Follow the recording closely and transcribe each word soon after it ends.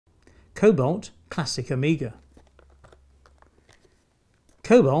Cobalt Classic Amiga,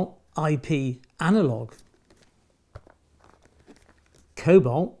 Cobalt IP Analog,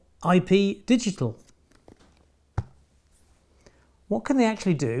 Cobalt IP Digital. What can they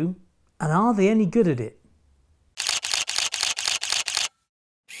actually do, and are they any good at it?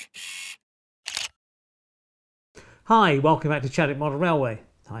 Hi, welcome back to Chadwick Model Railway.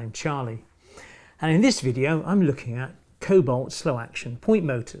 I'm Charlie, and in this video I'm looking at Cobalt slow action point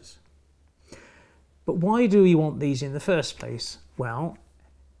motors. But why do we want these in the first place? Well,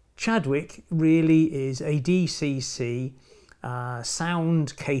 Chadwick really is a DCC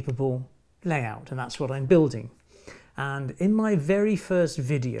sound capable layout, and that's what I'm building. And in my very first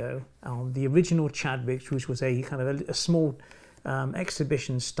video on the original Chadwick, which was a kind of a small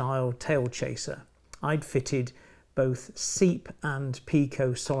exhibition style tail chaser, I'd fitted both SEEP and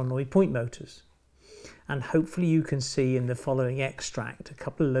Pico solenoid point motors. And hopefully you can see in the following extract a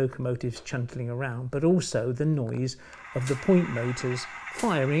couple of locomotives chuntling around, but also the noise of the point motors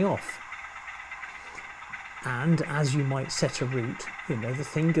firing off. And as you might set a route, you know, the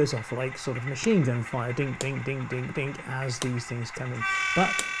thing goes off like sort of machine gun fire, dink, dink, dink, dink, dink, as these things come in.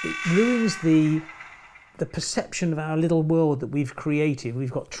 But it ruins the perception of our little world that we've created.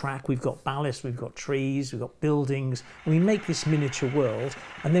 We've got track, we've got ballast, we've got trees, we've got buildings, and we make this miniature world,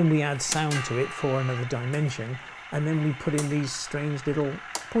 and then we add sound to it for another dimension, and then we put in these strange little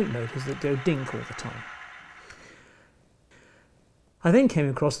point motors that go dink all the time. I then came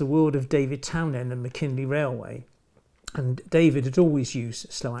across the world of David Townend and McKinley Railway, and David had always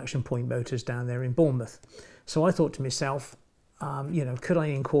used slow action point motors down there in Bournemouth. So I thought to myself, you know, could I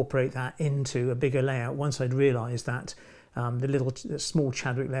incorporate that into a bigger layout once I'd realised that the small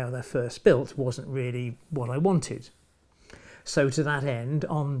Chadwick layout I first built wasn't really what I wanted. So to that end,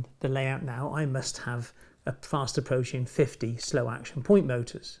 on the layout now, I must have a fast approaching 50 slow action point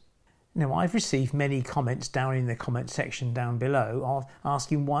motors. Now, I've received many comments down in the comment section down below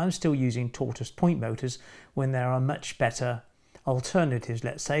asking why I'm still using tortoise point motors when there are much better alternatives,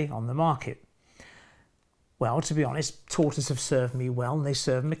 let's say, on the market. Well, to be honest, tortoise have served me well and they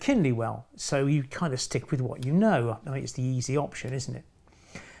serve McKinley well. So you kind of stick with what you know. I mean, it's the easy option, isn't it?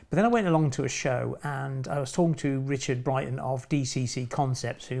 But then I went along to a show and I was talking to Richard Brighton of DCC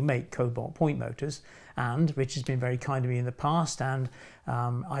Concepts, who make Cobalt Point Motors. And Richard's been very kind to me in the past, and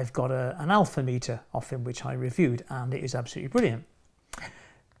I've got an alpha meter off him, which I reviewed, and it is absolutely brilliant.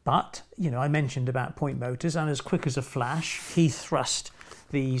 But, you know, I mentioned about point motors, and as quick as a flash, he thrust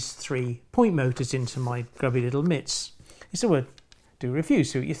these 3 point motors into my grubby little mitts. He said, well, do a review,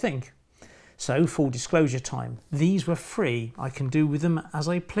 see what you think. So, full disclosure time, these were free. I can do with them as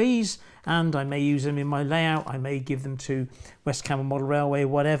I please, and I may use them in my layout, I may give them to West Country Model Railway,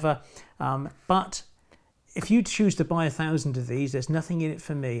 whatever. But if you choose to buy 1,000 of these, there's nothing in it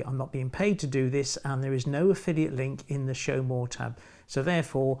for me. I'm not being paid to do this, and there is no affiliate link in the Show More tab. So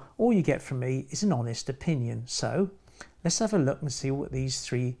therefore, all you get from me is an honest opinion. So let's have a look and see what these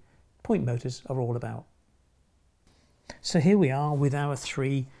 3 point motors are all about. So here we are with our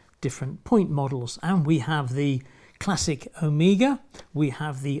 3 different point models, and we have the classic Omega, we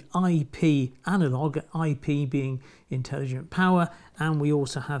have the IP analog, IP being intelligent power, and we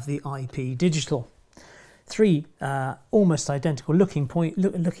also have the IP digital. 3 almost identical looking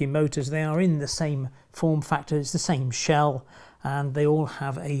motors. They are in the same form factor, it's the same shell, and they all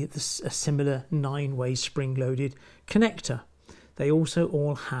have a similar 9-way spring-loaded connector. They also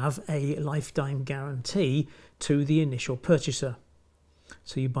all have a lifetime guarantee to the initial purchaser.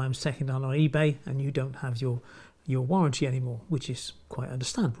 So you buy them second-hand on eBay and you don't have your warranty anymore, which is quite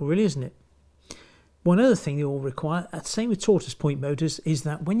understandable, really, isn't it? One other thing they all require, same with tortoise point motors, is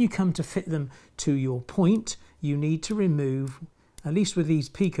that when you come to fit them to your point, you need to remove, at least with these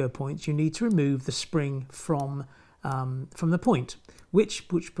Pico points, you need to remove the spring from the point, which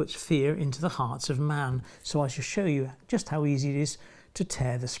puts fear into the hearts of man. So I shall show you just how easy it is to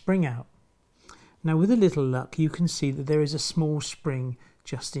tear the spring out. Now, with a little luck, you can see that there is a small spring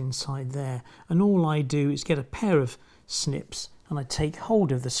just inside there, and all I do is get a pair of snips and I take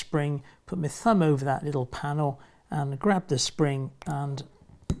hold of the spring, put my thumb over that little panel and grab the spring and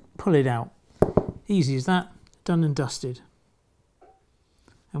pull it out. Easy as that, done and dusted.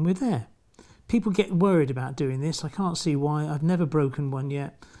 And we're there. People get worried about doing this. I can't see why. I've never broken one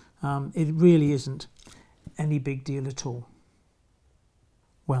yet. It really isn't any big deal at all.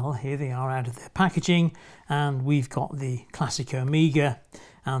 Well, here they are out of their packaging, and we've got the classic Omega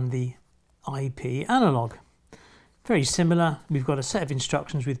and the IP analog. Very similar. We've got a set of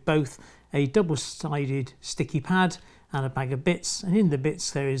instructions with both a double-sided sticky pad and a bag of bits, and in the bits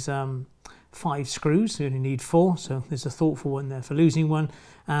there is 5 screws, so you only need 4, so there's a thoughtful one there for losing one,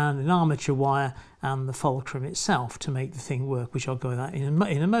 and an armature wire and the fulcrum itself to make the thing work, which I'll go over that in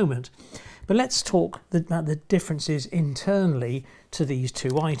a moment. But let's talk about the differences internally to these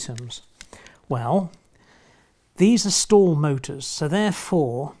two items. Well, these are stall motors, so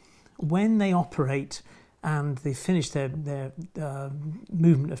therefore when they operate and they finish their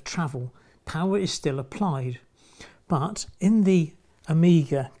movement of travel, power is still applied. But in the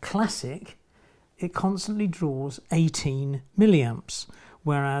Amiga Classic, it constantly draws 18 milliamps,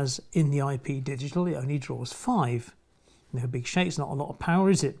 whereas in the IP Digital it only draws 5. No big shakes, not a lot of power,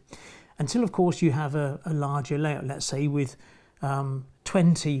 is it? Until of course you have a larger layout, let's say with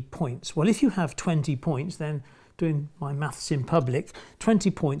 20 points. Well, if you have 20 points, then doing my maths in public,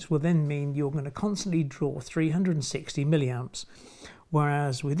 20 points will then mean you're going to constantly draw 360 milliamps,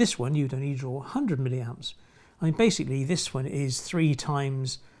 whereas with this one you'd only draw 100 milliamps. I mean, basically this one is 3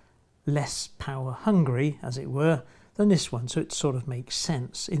 times less power hungry, as it were, than this one, so it sort of makes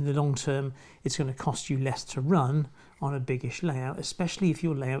sense. In the long term, it's going to cost you less to run on a biggish layout, especially if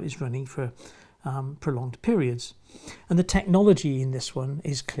your layout is running for prolonged periods. And the technology in this one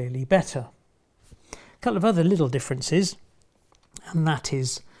is clearly better. A couple of other little differences, and that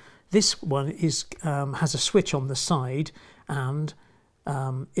is this one is has a switch on the side, and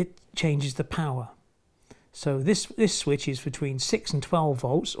it changes the power. So this switch is between 6 and 12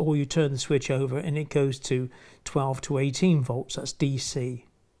 volts, or you turn the switch over and it goes to 12 to 18 volts, that's DC.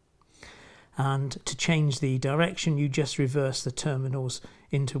 And to change the direction, you just reverse the terminals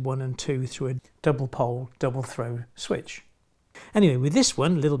into 1 and 2 through a double pole, double throw switch. Anyway, with this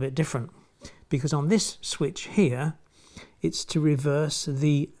one, a little bit different, because on this switch here, it's to reverse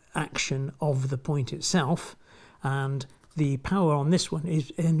the action of the point itself, and the power on this one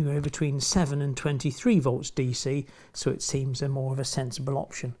is anywhere between 7 and 23 volts DC, so it seems more of a sensible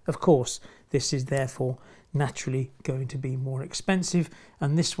option. Of course, this is therefore naturally going to be more expensive,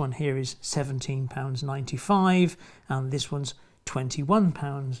 and this one here is £17.95 and this one's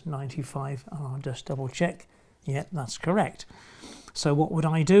 £21.95. I'll just double check. Yep, that's correct. So what would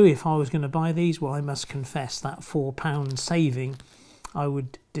I do if I was going to buy these? Well, I must confess that £4 saving I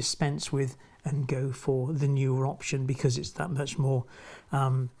would dispense with and go for the newer option, because it's that much more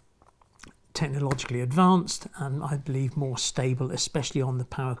technologically advanced and I believe more stable, especially on the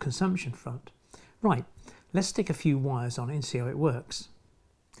power consumption front. Right, let's stick a few wires on it and see how it works.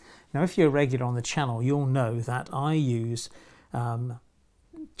 Now, if you're regular on the channel, you'll know that I use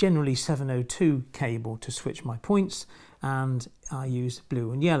generally 702 cable to switch my points, and I use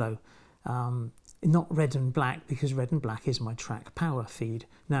blue and yellow. Not red and black, because red and black is my track power feed.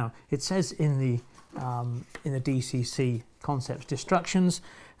 Now, it says in the DCC concepts instructions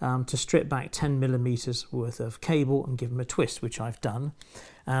to strip back 10 millimeters worth of cable and give them a twist, which I've done.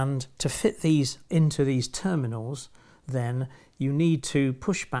 And to fit these into these terminals, then you need to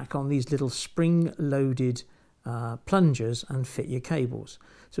push back on these little spring-loaded plungers and fit your cables.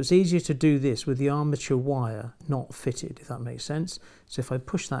 So it's easier to do this with the armature wire not fitted, if that makes sense. So if I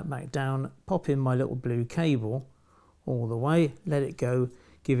push that back down, pop in my little blue cable all the way, let it go,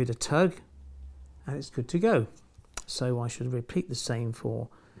 give it a tug, and it's good to go. So I should repeat the same for,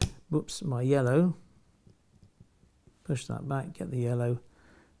 whoops, my yellow. Push that back, get the yellow,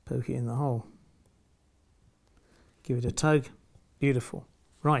 poke it in the hole. Give it a tug, beautiful.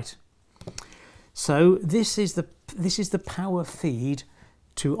 Right. So this is the power feed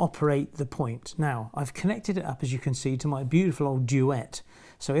to operate the point. Now, I've connected it up, as you can see, to my beautiful old duet.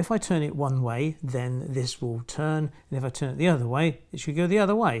 So if I turn it one way, then this will turn, and if I turn it the other way, it should go the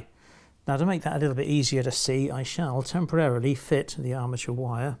other way. Now, to make that a little bit easier to see, I shall temporarily fit the armature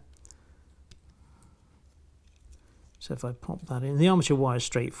wire. So if I pop that in, the armature wire is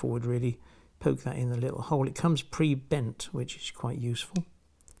straightforward really, poke that in the little hole. It comes pre-bent, which is quite useful.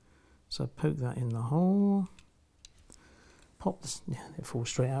 So poke that in the hole, pop this, yeah, it falls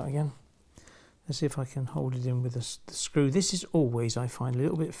straight out again. Let's see if I can hold it in with the screw. This is always, I find, a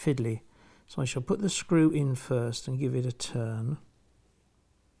little bit fiddly. So I shall put the screw in first and give it a turn.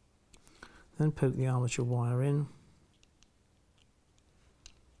 Then poke the armature wire in.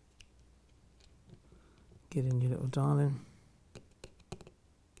 Get in your little darling.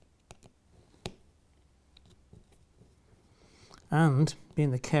 And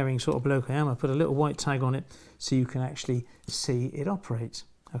being the caring sort of bloke I am, I put a little white tag on it so you can actually see it operate.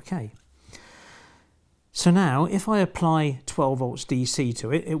 Okay. So now if I apply 12 volts DC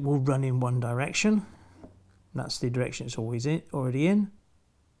to it, it will run in one direction. That's the direction it's already in.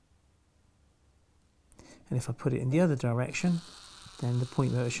 And if I put it in the other direction, then the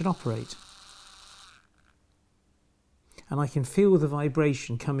point motor should operate. and I can feel the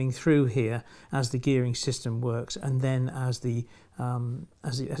vibration coming through here as the gearing system works, and then as it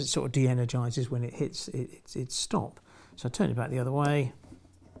sort of de-energizes when it hits its stop. So I turn it back the other way.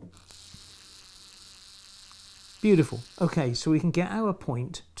 Beautiful. Okay, so we can get our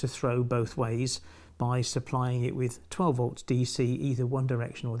point to throw both ways by supplying it with 12 volts DC, either one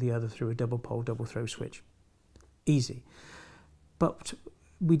direction or the other, through a double pole, double throw switch. Easy. But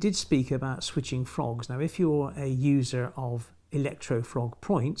we did speak about switching frogs. Now, if you're a user of electro-frog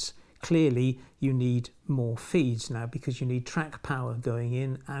points, clearly you need more feeds now, because you need track power going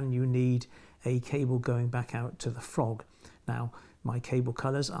in and you need a cable going back out to the frog. Now, my cable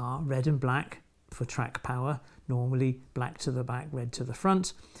colours are red and black for track power, normally black to the back, red to the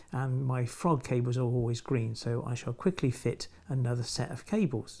front, and my frog cables are always green, so I shall quickly fit another set of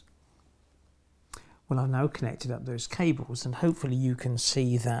cables. Well, I've now connected up those cables, and hopefully you can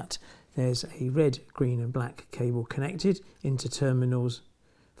see that there's a red, green and black cable connected into terminals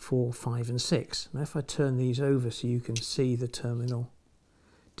 4, 5 and 6. Now if I turn these over so you can see the terminal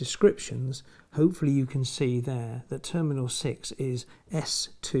descriptions, hopefully you can see there that terminal 6 is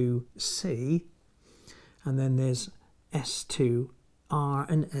S2C, and then there's S2R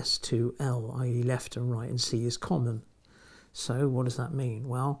and S2L, i.e. left and right, and C is common. So what does that mean?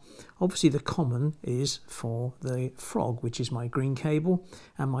 Well, obviously the common is for the frog, which is my green cable,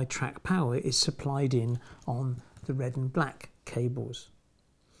 and my track power is supplied in on the red and black cables.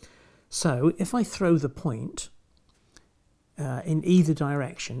 So if I throw the point in either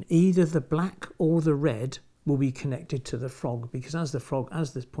direction, either the black or the red will be connected to the frog, because as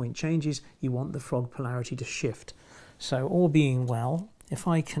the point changes, you want the frog polarity to shift. So all being well, if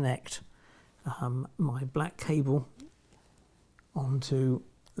I connect my black cable onto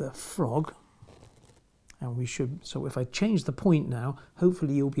the frog, and we should, so if I change the point now,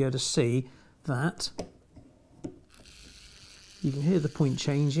 hopefully you'll be able to see that you can hear the point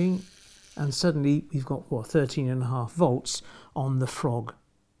changing, and suddenly we've got what, 13.5 volts on the frog,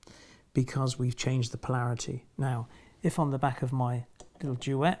 because we've changed the polarity. Now if on the back of my little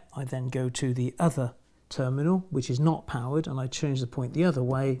duet I then go to the other terminal which is not powered and I change the point the other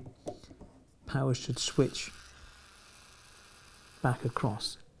way, power should switch back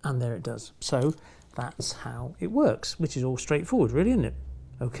across, and there it does. So that's how it works, which is all straightforward really, isn't it?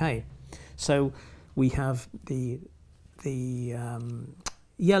 Okay, so we have the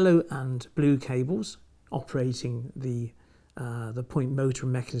yellow and blue cables operating the point motor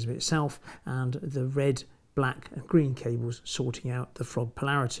mechanism itself, and the red, black and green cables sorting out the frog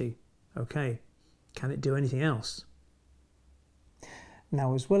polarity. Okay, can it do anything else?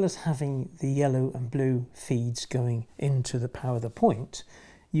 Now, as well as having the yellow and blue feeds going into the power of the point,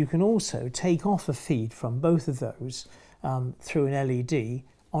 you can also take off a feed from both of those through an LED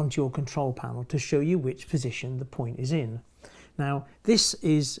onto your control panel to show you which position the point is in. Now, this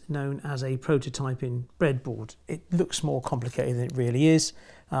is known as a prototyping breadboard. It looks more complicated than it really is,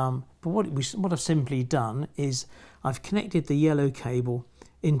 but what I've simply done is I've connected the yellow cable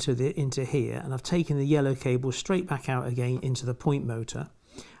into here, and I've taken the yellow cable straight back out again into the point motor,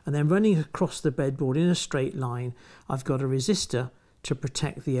 and then running across the breadboard in a straight line, I've got a resistor to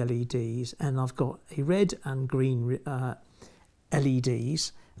protect the LEDs, and I've got a red and green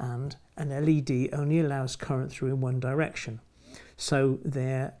LEDs, and an LED only allows current through in one direction. So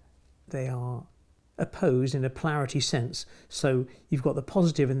they are opposed in a polarity sense. So you've got the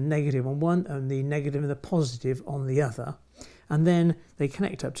positive and the negative on one, and the negative and the positive on the other. And then they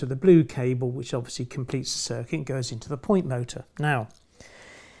connect up to the blue cable, which obviously completes the circuit and goes into the point motor. Now,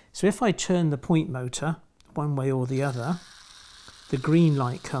 so if I turn the point motor one way or the other, the green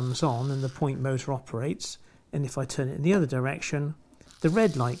light comes on and the point motor operates. And if I turn it in the other direction, the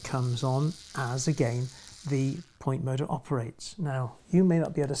red light comes on as, again, the point motor operates. Now, you may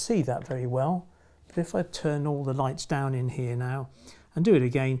not be able to see that very well, but if I turn all the lights down in here now and do it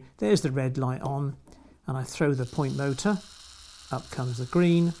again, there's the red light on, and I throw the point motor, up comes the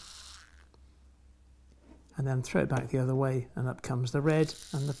green, and then throw it back the other way, and up comes the red,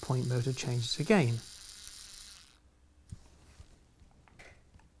 and the point motor changes again.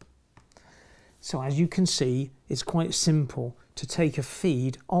 So as you can see, it's quite simple to take a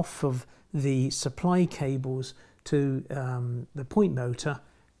feed off of the supply cables to the point motor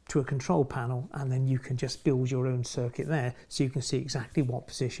to a control panel, and then you can just build your own circuit there, so you can see exactly what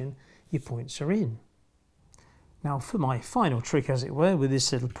position your points are in. Now, for my final trick, as it were, with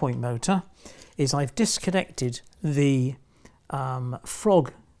this little point motor, is I've disconnected the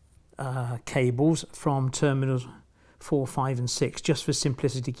frog cables from terminals 4, 5 and 6, just for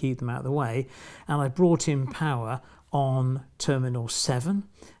simplicity to keep them out of the way, and I brought in power on terminal 7,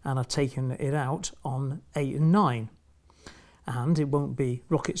 and I've taken it out on 8 and 9. And it won't be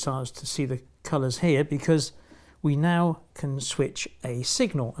rocket science to see the colours here, because we now can switch a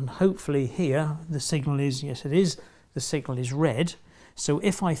signal, and hopefully here the signal is, yes it is, the signal is red. So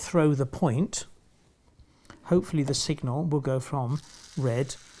if I throw the point, hopefully the signal will go from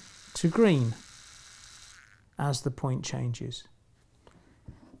red to green as the point changes.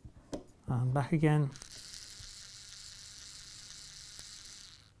 And back again.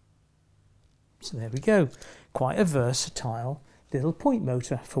 So there we go. Quite a versatile little point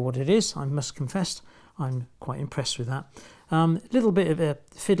motor for what it is. I must confess, I'm quite impressed with that. A little bit of a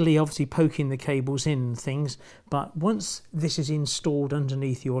fiddly, obviously poking the cables in and things, but once this is installed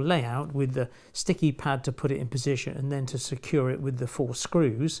underneath your layout with the sticky pad to put it in position and then to secure it with the 4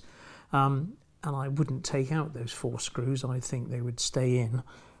 screws, and I wouldn't take out those 4 screws, I think they would stay in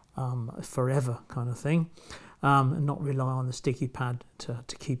forever kind of thing, and not rely on the sticky pad to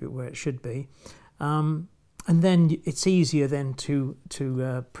keep it where it should be. And then it's easier then to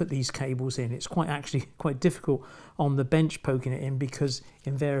put these cables in. It's actually quite difficult on the bench poking it in, because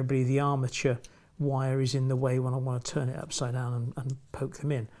invariably the armature wire is in the way when I want to turn it upside down and poke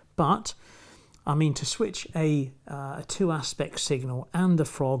them in. But I mean, to switch a 2-aspect signal and the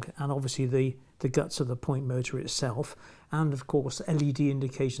frog, and obviously the guts of the point motor itself, and of course LED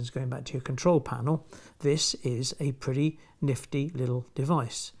indications going back to your control panel, this is a pretty nifty little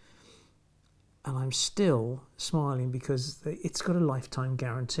device. And I'm still smiling because it's got a lifetime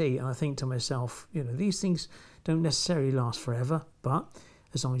guarantee. And I think to myself, you know, these things don't necessarily last forever, but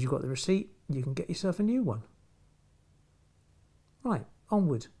as long as you've got the receipt, you can get yourself a new one. Right,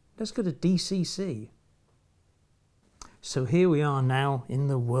 onward. Let's go to DCC. So here we are now in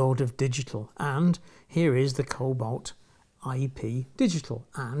the world of digital, and here is the Cobalt IP Digital,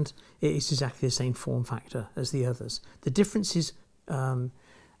 and it is exactly the same form factor as the others. The differences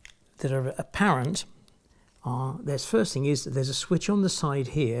that are apparent are, there's first thing is that there's a switch on the side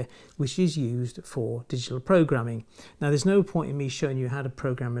here which is used for digital programming. Now there's no point in me showing you how to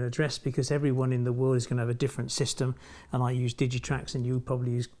program an address, because everyone in the world is going to have a different system, and I use Digitrax and you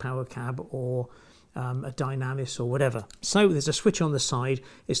probably use PowerCab or a Dynamis or whatever. So there's a switch on the side.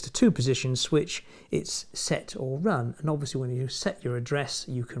 It's the 2-position switch. It's set or run, and obviously when you set your address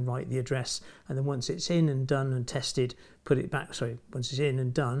you can write the address, and then once it's in and done and tested, put it back, once it's in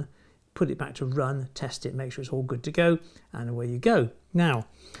and done, put it back to run, test it, make sure it's all good to go, and away you go. Now,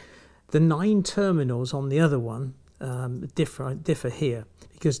 the 9 terminals on the other one differ here,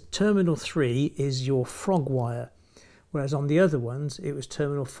 because terminal 3 is your frog wire, whereas on the other ones it was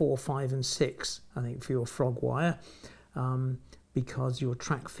terminal 4, 5 and 6, I think, for your frog wire, because your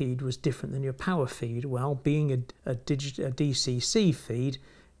track feed was different than your power feed. Well, being a DCC feed,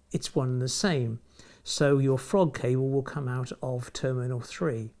 it's one and the same. So your frog cable will come out of terminal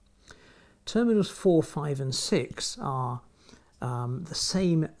 3. Terminals 4, 5 and 6 are the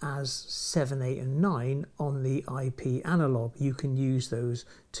same as 7, 8 and 9 on the IP analog. You can use those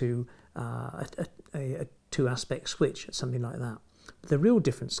to a 2-aspect switch, something like that. The real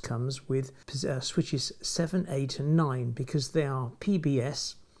difference comes with switches 7, 8 and 9, because they are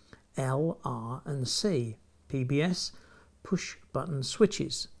PBS, L, R and C. PBS, push button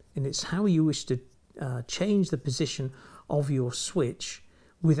switches, and it's how you wish to change the position of your switch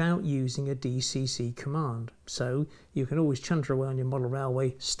without using a DCC command. So you can always chunter away on your model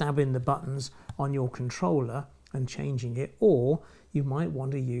railway, stabbing the buttons on your controller and changing it, or you might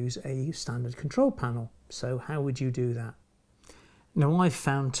want to use a standard control panel. So how would you do that? Now I've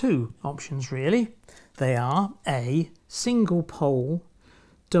found 2 options really. They are a single pole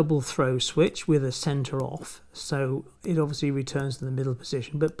double throw switch with a center off, so it obviously returns to the middle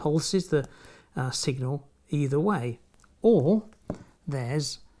position but pulses the signal either way, or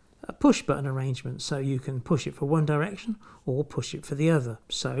there's a push button arrangement, so you can push it for one direction or push it for the other.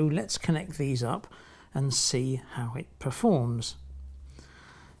 So let's connect these up and see how it performs.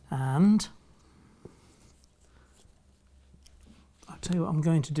 And I'll tell you what I'm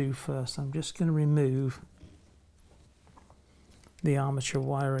going to do first. I'm just going to remove the armature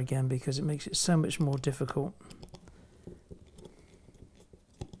wire again, because it makes it so much more difficult.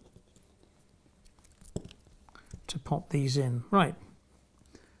 To pop these in. Right,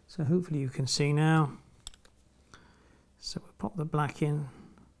 so hopefully you can see now. So we'll pop the black in,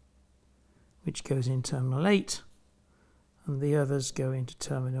 which goes in terminal 8, and the others go into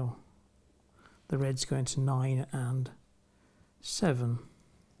terminal, the reds go into 9 and 7.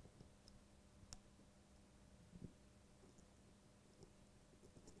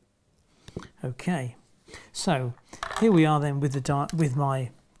 Okay, so here we are then with my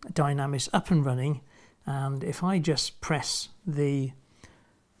Dynamis up and running. And if I just press the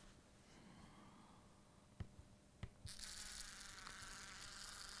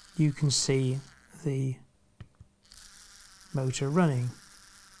you can see the motor running.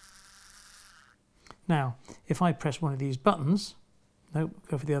 Now, if I press one of these buttons, nope,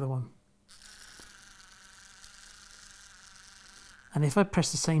 go for the other one. And if I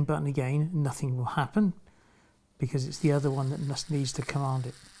press the same button again, nothing will happen because it's the other one that needs to command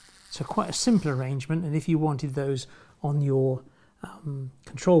it. So quite a simple arrangement, and if you wanted those on your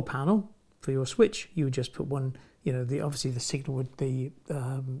control panel for your switch, you would just put one, you know, obviously the signal would, the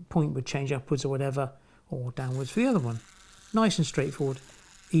point would change upwards or whatever, or downwards for the other one. Nice and straightforward,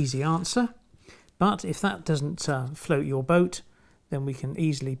 easy answer. But if that doesn't float your boat, then we can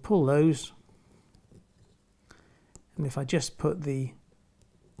easily pull those. And if I just put the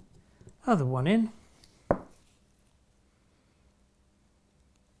other one in,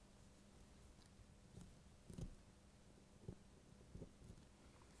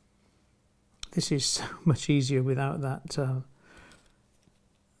 this is so much easier without that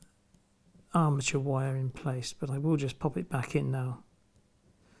armature wire in place, but I will just pop it back in now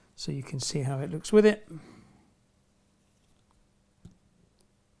so you can see how it looks with it.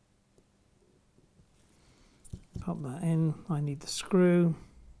 Pop that in. I need the screw.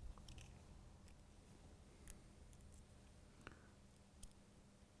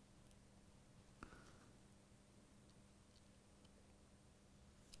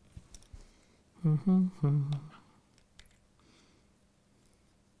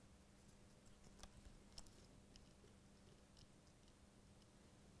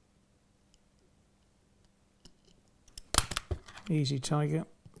 Easy, Tiger.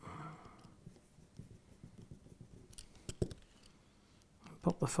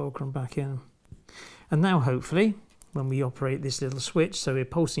 Pop the fulcrum back in. And now hopefully when we operate this little switch, so we're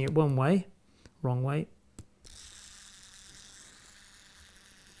pulsing it one way, wrong way,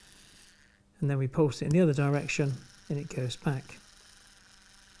 and then we pulse it in the other direction and it goes back.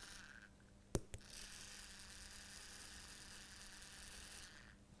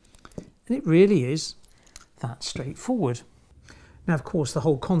 And it really is that straightforward. Now, of course, the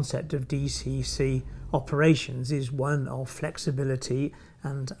whole concept of DCC operations is one of flexibility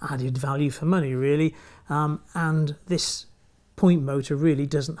and added value for money, really. And this point motor really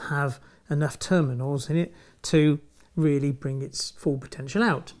doesn't have enough terminals in it to really bring its full potential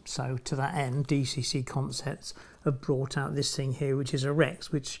out. So to that end, DCC Concepts have brought out this thing here, which is a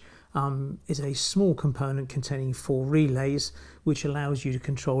Rex, which is a small component containing 4 relays, which allows you to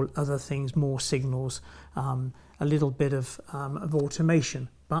control other things, more signals, a little bit of automation.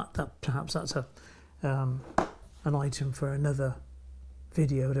 But perhaps that's an item for another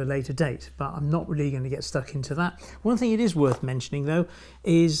video at a later date, but I'm not really going to get stuck into that. One thing it is worth mentioning though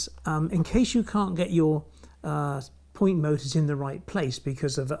is in case you can't get your point motors in the right place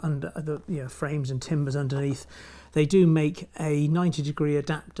because of the frames and timbers underneath, they do make a 90-degree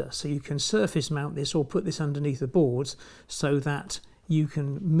adapter, so you can surface mount this or put this underneath the boards so that you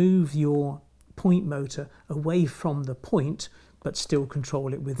can move your point motor away from the point but still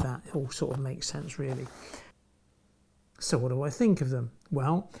control it with that. It all sort of makes sense, really. So what do I think of them?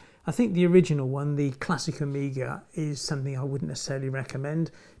 Well, I think the original one, the classic Amiga, is something I wouldn't necessarily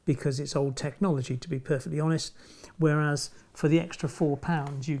recommend because it's old technology, to be perfectly honest. Whereas for the extra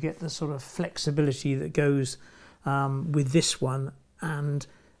 £4, you get the sort of flexibility that goes with this one, and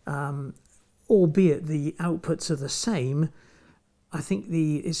albeit the outputs are the same, I think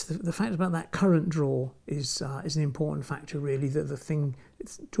the fact about that current draw is an important factor, really, that the thing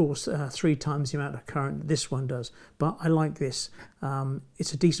draws 3 times the amount of current that this one does. But I like this.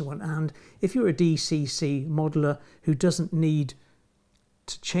 It's a decent one, and if you're a DCC modeler who doesn't need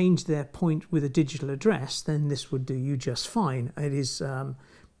to change their point with a digital address, then this would do you just fine. It is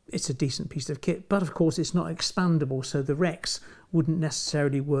it's a decent piece of kit, but of course it's not expandable, so the Rex wouldn't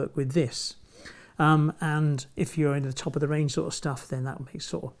necessarily work with this. And if you're in the top of the range sort of stuff, then that makes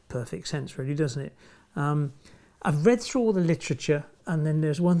sort of perfect sense, really, doesn't it? I've read through all the literature, and then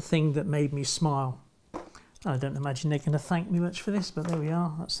there's one thing that made me smile. I don't imagine they're going to thank me much for this, but there we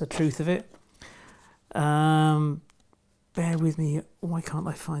are. That's the truth of it. Bear with me. Why can't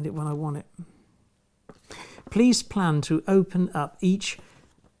I find it when I want it? Please plan to open up each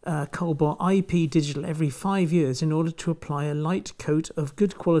Cobalt IP digital every 5 years in order to apply a light coat of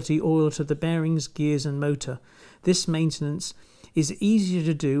good quality oil to the bearings, gears and motor. This maintenance is easier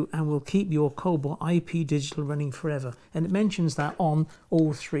to do and will keep your Cobalt IP digital running forever. And it mentions that on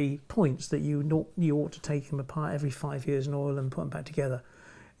all 3 points, that you ought to take them apart every 5 years and oil and put them back together.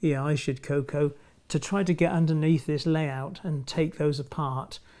 Yeah, I should, Coco. To try to get underneath this layout and take those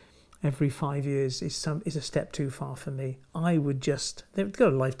apart every 5 years is a step too far for me. I would just, they've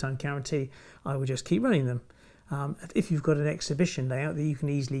got a lifetime guarantee, I would just keep running them. If you've got an exhibition layout that you can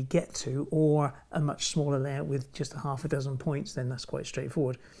easily get to, or a much smaller layout with just a half a dozen points, then that's quite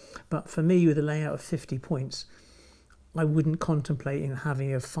straightforward. But for me, with a layout of 50 points, I wouldn't contemplate in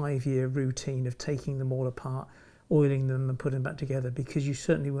having a 5-year routine of taking them all apart, oiling them and putting them back together, because you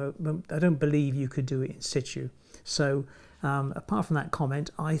certainly won't. I don't believe you could do it in situ. So apart from that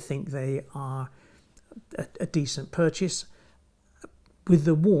comment, I think they are a decent purchase with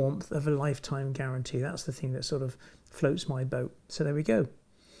the warmth of a lifetime guarantee. That's the thing that sort of floats my boat. So there we go.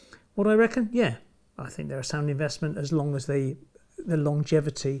 What do I reckon? Yeah, I think they're a sound investment as long as the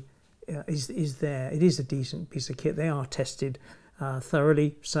longevity is there. It is a decent piece of kit. They are tested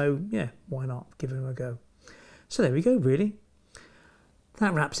thoroughly. So yeah, why not give them a go? So there we go, really.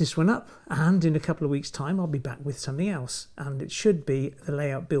 That wraps this one up, and in a couple of weeks' time I'll be back with something else, and it should be the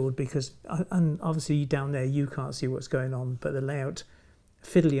layout build, because and obviously down there you can't see what's going on, but the layout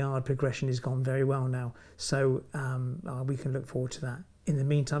fiddly-yard progression has gone very well now, so we can look forward to that. In the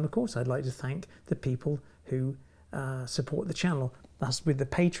meantime, of course, I'd like to thank the people who support the channel. That's with the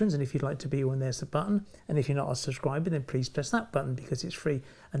patrons, and if you'd like to be one, there's the button, and if you're not a subscriber, then please press that button because it's free,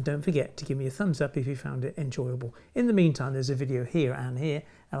 and don't forget to give me a thumbs up if you found it enjoyable. In the meantime, there's a video here and here,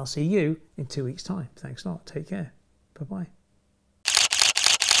 and I'll see you in 2 weeks' time. Thanks a lot. Take care. Bye-bye.